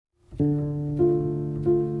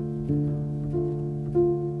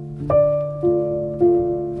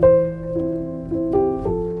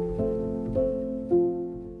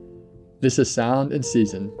This is Sound in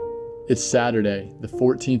Season. It's Saturday, the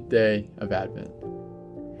 14th day of Advent.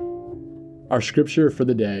 Our scripture for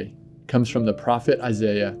the day comes from the prophet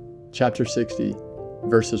Isaiah, chapter 60,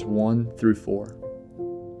 verses 1 through 4.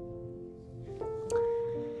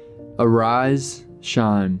 Arise,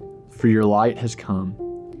 shine, for your light has come,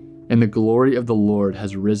 and the glory of the Lord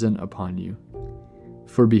has risen upon you.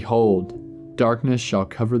 For behold, darkness shall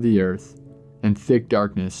cover the earth, and thick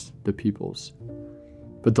darkness the peoples.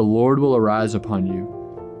 But the Lord will arise upon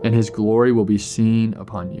you, and his glory will be seen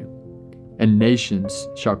upon you. And nations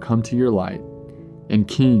shall come to your light, and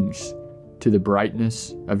kings to the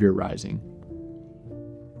brightness of your rising.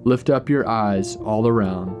 Lift up your eyes all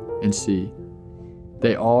around and see.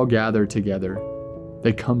 They all gather together.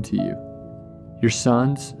 They come to you. Your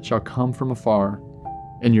sons shall come from afar,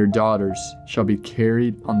 and your daughters shall be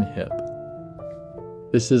carried on the hip.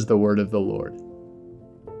 This is the word of the Lord.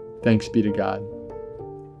 Thanks be to God.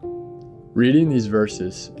 Reading these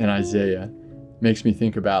verses in Isaiah makes me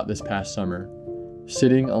think about this past summer,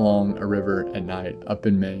 sitting along a river at night up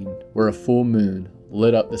in Maine, where a full moon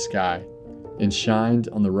lit up the sky and shined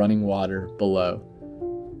on the running water below.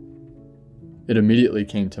 It immediately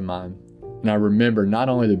came to mind, and I remember not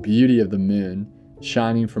only the beauty of the moon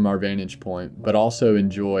shining from our vantage point, but also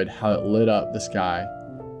enjoyed how it lit up the sky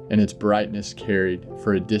and its brightness carried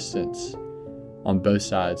for a distance on both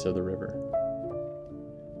sides of the river.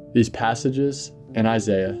 These passages in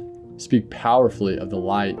Isaiah speak powerfully of the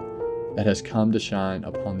light that has come to shine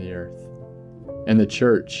upon the earth. And the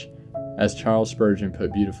church, as Charles Spurgeon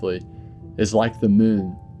put beautifully, is like the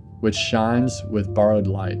moon, which shines with borrowed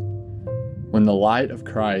light. When the light of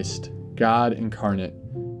Christ, God incarnate,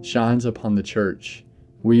 shines upon the church,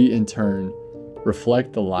 we in turn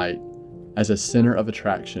reflect the light as a center of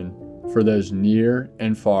attraction for those near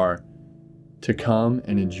and far to come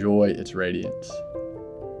and enjoy its radiance.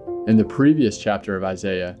 In the previous chapter of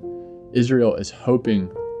Isaiah, Israel is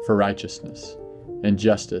hoping for righteousness and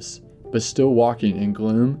justice, but still walking in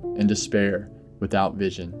gloom and despair without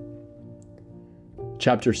vision.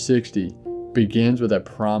 Chapter 60 begins with a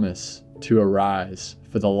promise to arise,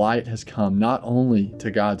 for the light has come not only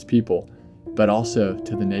to God's people, but also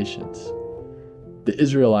to the nations. The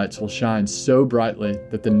Israelites will shine so brightly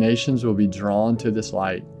that the nations will be drawn to this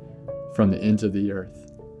light from the ends of the earth.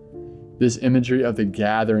 This imagery of the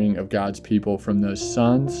gathering of God's people from those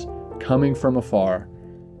sons coming from afar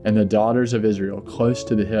and the daughters of Israel close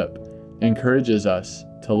to the hip encourages us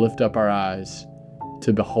to lift up our eyes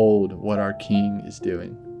to behold what our King is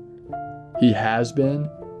doing. He has been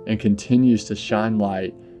and continues to shine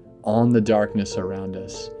light on the darkness around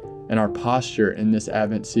us, and our posture in this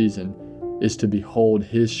Advent season is to behold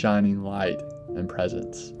his shining light and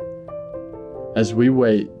presence. As we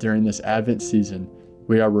wait during this Advent season,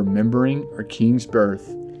 we are remembering our King's birth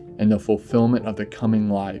and the fulfillment of the coming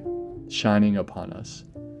light shining upon us.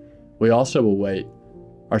 We also await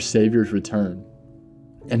our Savior's return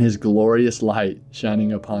and his glorious light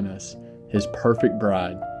shining upon us, his perfect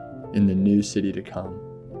bride in the new city to come.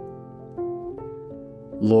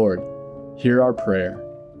 Lord, hear our prayer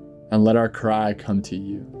and let our cry come to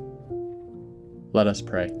you. Let us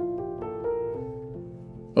pray.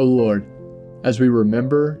 O Lord, as we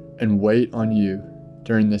remember and wait on you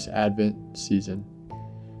during this Advent season,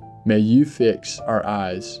 may you fix our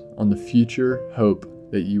eyes on the future hope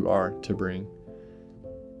that you are to bring,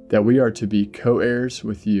 that we are to be co-heirs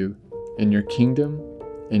with you in your kingdom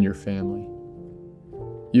and your family.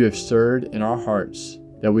 You have stirred in our hearts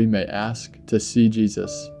that we may ask to see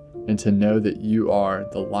Jesus and to know that you are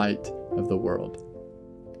the light of the world.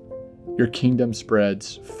 Your kingdom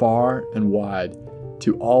spreads far and wide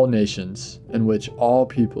to all nations, in which all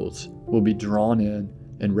peoples will be drawn in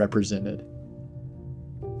and represented.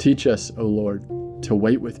 Teach us, O Lord, to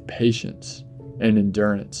wait with patience and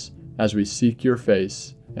endurance as we seek your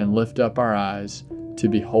face and lift up our eyes to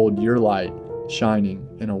behold your light shining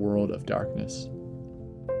in a world of darkness.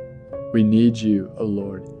 We need you, O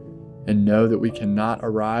Lord, and know that we cannot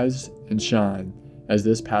arise and shine, as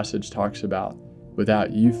this passage talks about,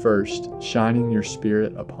 without you first shining your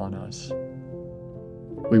Spirit upon us.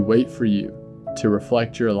 We wait for you to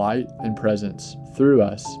reflect your light and presence through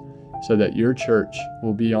us so that your church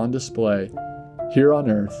will be on display here on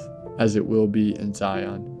earth as it will be in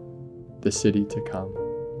Zion, the city to come.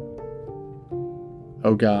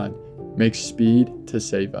 O God, make speed to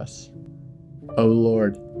save us. O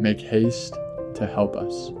Lord, make haste to help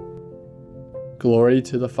us. Glory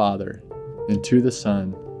to the Father, and to the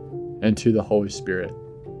Son, and to the Holy Spirit,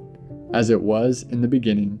 as it was in the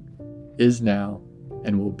beginning, is now,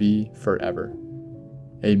 and will be forever.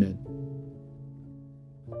 Amen.